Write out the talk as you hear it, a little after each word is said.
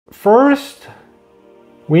first,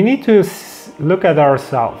 we need to look at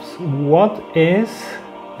ourselves. What is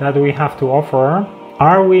that we have to offer?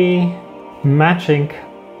 Are we matching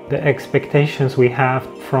the expectations we have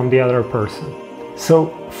from the other person?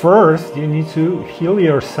 So first, you need to heal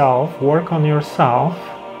yourself, work on yourself,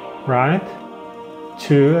 right?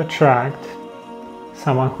 To attract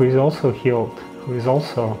someone who is also healed, who is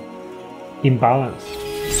also in balance.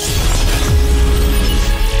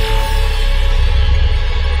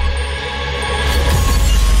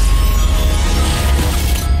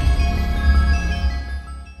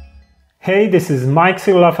 Hey, this is Mike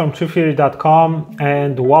Sigula from TrueTheory.com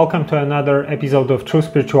and welcome to another episode of True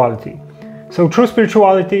Spirituality. So True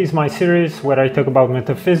Spirituality is my series where I talk about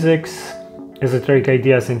metaphysics, esoteric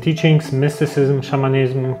ideas and teachings, mysticism,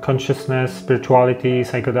 shamanism, consciousness, spirituality,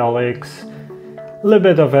 psychedelics, a little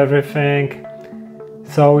bit of everything.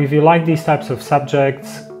 So if you like these types of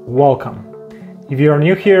subjects, welcome. If you are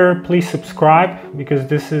new here, please subscribe because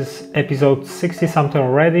this is episode 60 something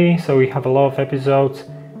already, so we have a lot of episodes.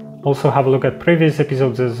 Also have a look at previous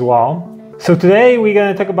episodes as well. So today we're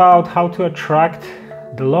going to talk about how to attract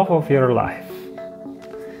the love of your life.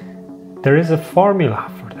 There is a formula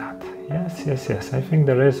for that. Yes. I think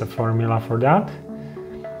there is a formula for that.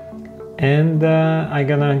 And I'm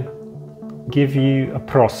going to give you a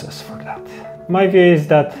process for that. My view is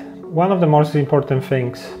that one of the most important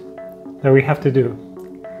things that we have to do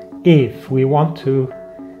if we want to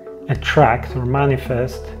attract or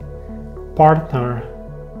manifest partner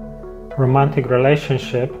romantic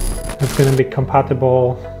relationship that's going to be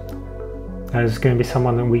compatible, that is going to be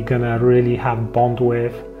someone that we're going to really have bond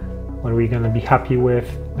with, where we're going to be happy with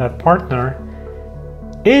that partner,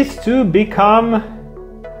 is to become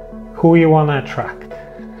who you want to attract.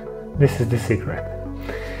 This is the secret.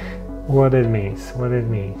 What it means.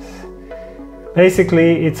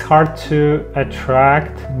 Basically, it's hard to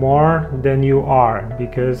attract more than you are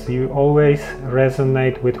because you always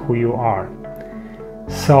resonate with who you are.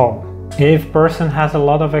 So if person has a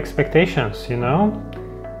lot of expectations,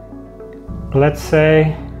 let's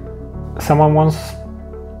say someone wants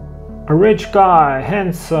a rich guy,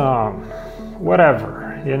 handsome,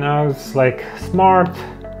 whatever, it's like smart,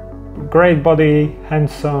 great body,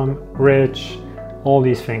 handsome, rich, all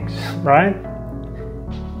these things, right?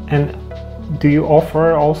 And do you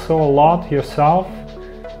offer also a lot yourself?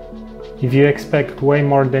 If you expect way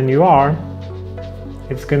more than you are,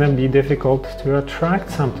 it's gonna be difficult to attract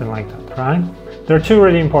something like that, right? There are two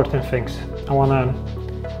really important things I wanna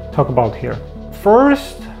talk about here.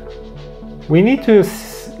 First, we need to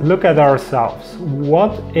look at ourselves.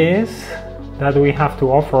 What is that we have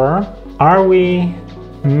to offer? Are we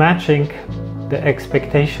matching the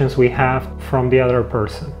expectations we have from the other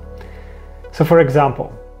person? So for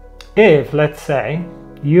example, if let's say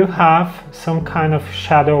you have some kind of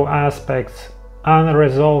shadow aspects,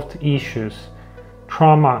 unresolved issues,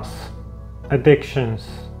 traumas, addictions,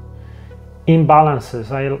 imbalances,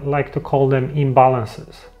 I like to call them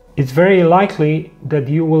imbalances, it's very likely that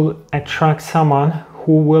you will attract someone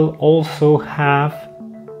who will also have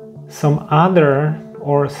some other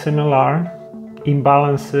or similar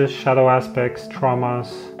imbalances, shadow aspects, traumas,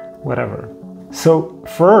 whatever. So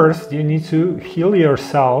first you need to heal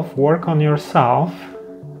yourself, work on yourself,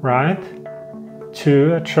 right?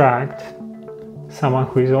 To attract someone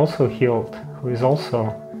who is also healed, who is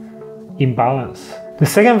also in balance. The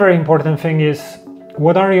second very important thing is,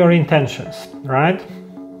 what are your intentions, right?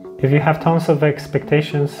 If you have tons of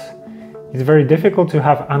expectations, it's very difficult to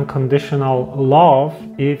have unconditional love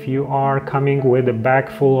if you are coming with a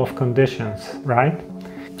bag full of conditions, right?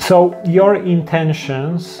 So your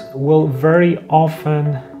intentions will very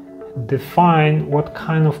often define what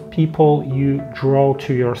kind of people you draw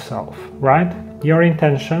to yourself, right? Your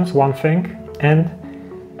intentions, one thing, and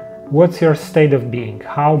what's your state of being,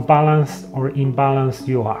 how balanced or imbalanced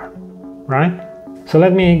you are, right? So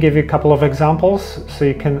let me give you a couple of examples so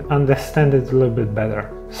you can understand it a little bit better.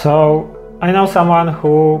 So I know someone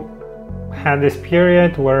who had this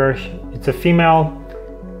period where it's a female,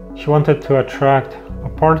 she wanted to attract a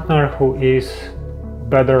partner who is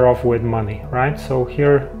better off with money, right? So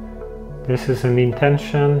here, this is an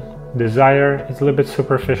intention, desire, it's a little bit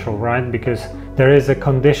superficial, right? Because there is a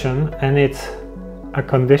condition and it's a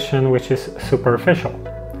condition which is superficial.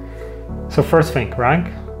 So first thing, right?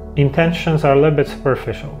 Intentions are a little bit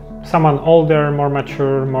superficial. Someone older, more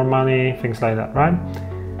mature, more money, things like that, right?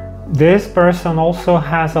 This person also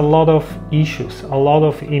has a lot of issues, a lot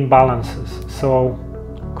of imbalances. So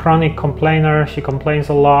chronic complainer, she complains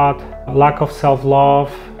a lot, lack of self-love,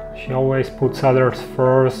 she always puts others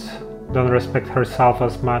first, don't respect herself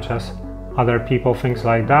as much as other people, things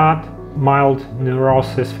like that. mild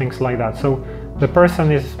neurosis, things like that. So the person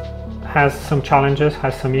has some challenges,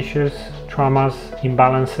 has some issues, traumas,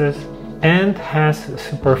 imbalances, and has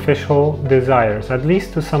superficial desires, at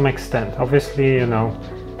least to some extent. Obviously, you know,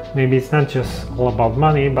 maybe it's not just all about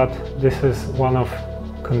money, but this is one of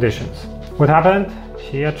conditions. What happened?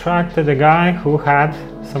 She attracted a guy who had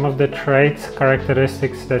some of the traits,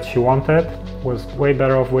 characteristics that she wanted, was way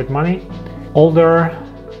better off with money, older,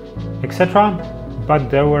 etc. But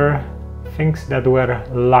there were things that were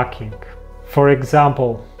lacking. For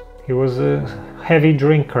example, he was a heavy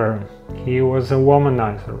drinker, he was a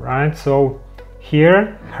womanizer, right? So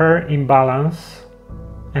here her imbalance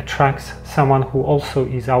attracts someone who also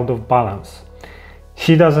is out of balance.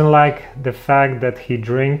 She doesn't like the fact that he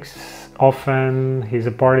drinks often, he's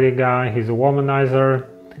a party guy, he's a womanizer,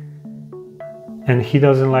 and he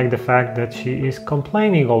doesn't like the fact that she is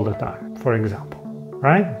complaining all the time, for example,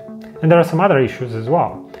 right? And there are some other issues as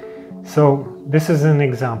well. So this is an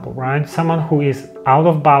example, right? Someone who is out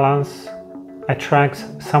of balance attracts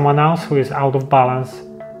someone else who is out of balance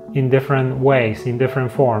in different ways, in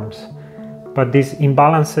different forms. But these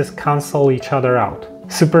imbalances cancel each other out.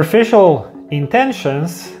 Superficial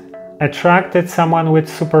intentions attracted someone with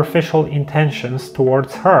superficial intentions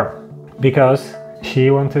towards her because she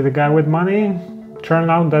wanted a guy with money.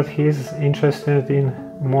 Turned out that he's interested in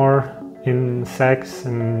more in sex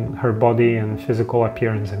and her body and physical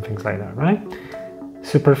appearance and things like that, right?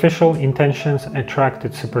 Superficial intentions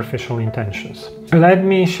attracted superficial intentions. Let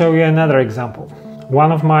me show you another example.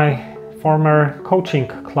 One of my former coaching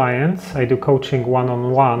clients, I do coaching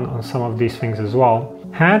one-on-one on some of these things as well,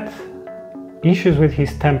 had issues with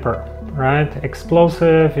his temper, right?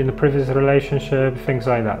 Explosive in the previous relationship, things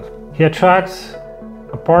like that. He attracts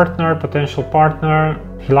a partner, potential partner,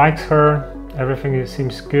 he likes her, everything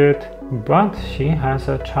seems good, but she has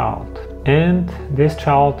a child. And this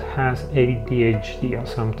child has ADHD or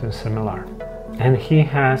something similar. And he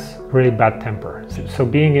has really bad temper. So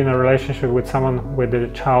being in a relationship with someone with a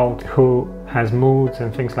child who has moods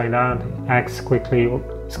and things like that, acts quickly,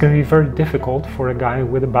 it's going to be very difficult for a guy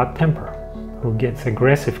with a bad temper, who gets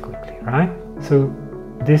aggressive quickly, right? So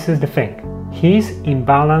this is the thing. His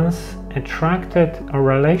imbalance attracted a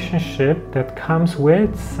relationship that comes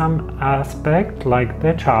with some aspect, like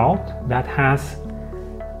the child, that has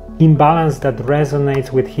imbalance that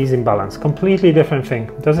resonates with his imbalance. Completely different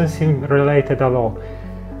thing. Doesn't seem related at all.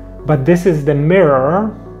 But this is the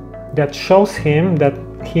mirror that shows him that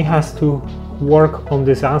he has to work on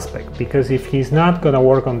this aspect, because if he's not gonna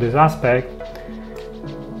work on this aspect,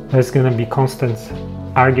 there's gonna be constant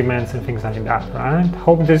arguments and things like that, right?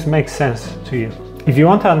 Hope this makes sense to you. If you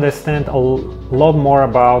want to understand a lot more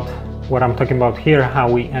about what I'm talking about here, how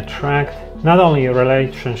we attract not only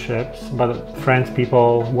relationships, but friends,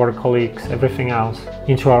 people, work colleagues, everything else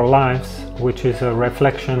into our lives, which is a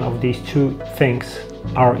reflection of these two things,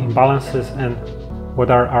 our imbalances and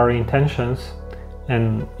what are our intentions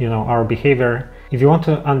and, you know, our behavior. If you want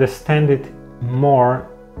to understand it more,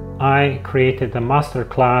 I created a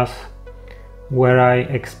masterclass where I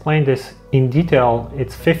explain this in detail.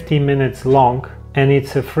 It's 50 minutes long. And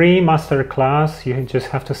it's a free masterclass. You just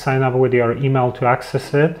have to sign up with your email to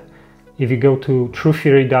access it. If you go to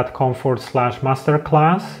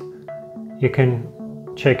truetheory.com/masterclass, you can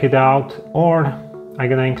check it out, or I'm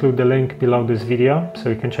gonna include the link below this video so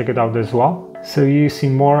you can check it out as well. So you see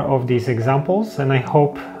more of these examples, and I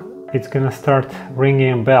hope it's gonna start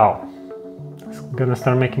ringing a bell. It's gonna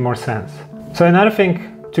start making more sense. So another thing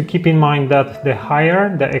to keep in mind, that the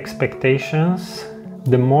higher the expectations,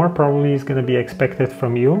 the more probably is going to be expected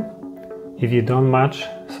from you if you don't match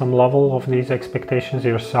some level of these expectations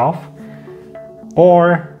yourself,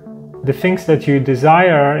 or the things that you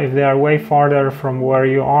desire, if they are way farther from where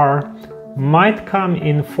you are, might come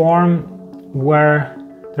in form where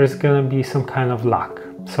there's going to be some kind of lack.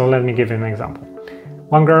 So let me give you an example.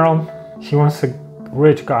 One girl, she wants a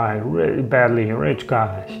rich guy, really badly, a rich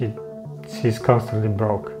guy. She's constantly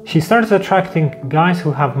broke. She starts attracting guys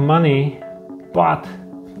who have money, but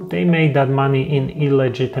they made that money in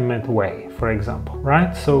illegitimate way, for example,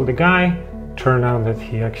 right? So the guy turned out that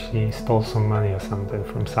he actually stole some money or something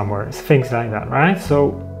from somewhere, things like that, right?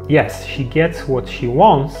 So yes, she gets what she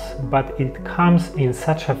wants, but it comes in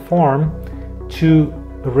such a form to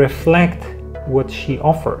reflect what she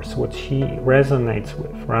offers, what she resonates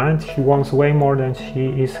with, right? She wants way more than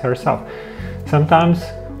she is herself. Sometimes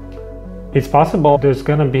it's possible there's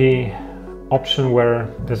gonna be option where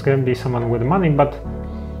there's going to be someone with money, but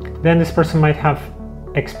then this person might have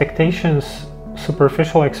expectations,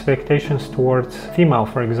 superficial expectations towards female,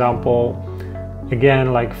 for example,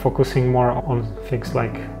 again, like focusing more on things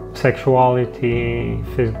like sexuality,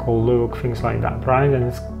 physical look, things like that, right? And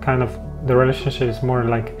it's kind of, the relationship is more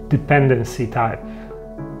like dependency type.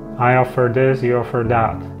 I offer this, you offer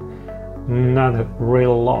that, not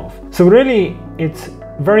real love. So really, it's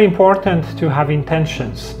very important to have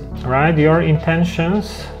intentions, right? Your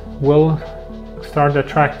intentions will start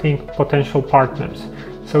attracting potential partners.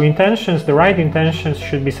 So intentions, the right intentions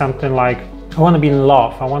should be something like, I want to be in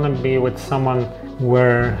love, I want to be with someone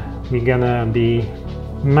where we're gonna be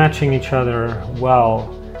matching each other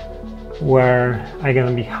well, where I'm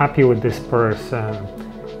gonna be happy with this person,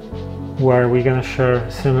 where we're gonna share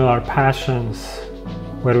similar passions,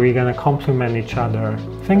 where we're gonna complement each other,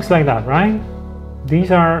 things like that, right?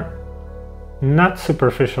 These are not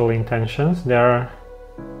superficial intentions, they're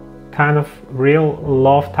kind of real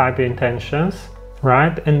love type intentions,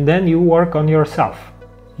 right? And then you work on yourself.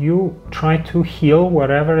 You try to heal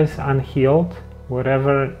whatever is unhealed,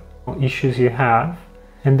 whatever issues you have.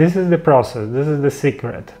 And this is the process, this is the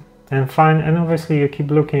secret. And obviously you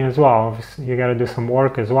keep looking as well. Obviously you gotta do some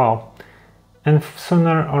work as well. And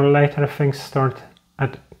sooner or later things start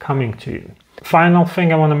coming to you. Final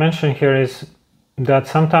thing I want to mention here is that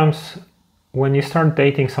sometimes when you start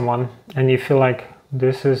dating someone and you feel like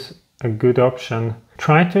this is a good option,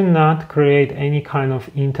 try to not create any kind of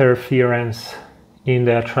interference in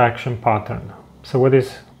the attraction pattern. So what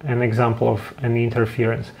is an example of an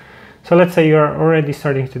interference? So let's say you're already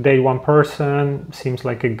starting to date one person, seems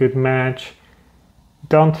like a good match.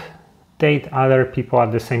 Don't date other people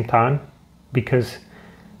at the same time, because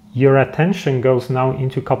your attention goes now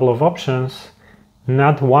into a couple of options,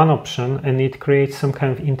 not one option, and it creates some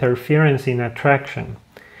kind of interference in attraction.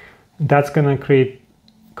 That's going to create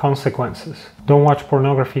consequences. Don't watch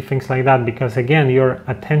pornography, things like that, because again, your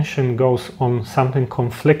attention goes on something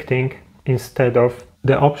conflicting instead of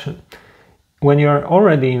the option. When you're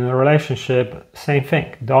already in a relationship, same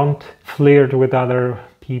thing. Don't flirt with other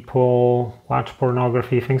people, watch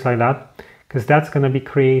pornography, things like that, because that's going to be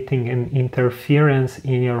creating an interference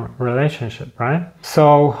in your relationship, right?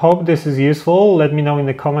 So hope this is useful. Let me know in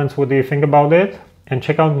the comments what do you think about it, and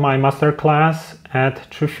check out my masterclass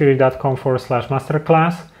at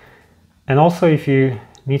truetheory.com/masterclass. And also, if you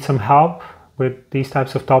need some help with these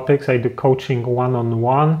types of topics, I do coaching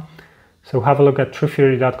one-on-one. So have a look at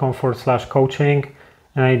truetheory.com/coaching,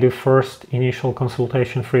 and I do first initial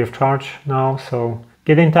consultation free of charge now. So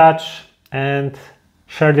get in touch and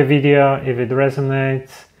share the video if it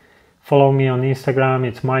resonates. Follow me on Instagram,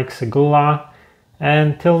 it's Mike Segula.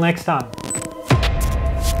 And till next time.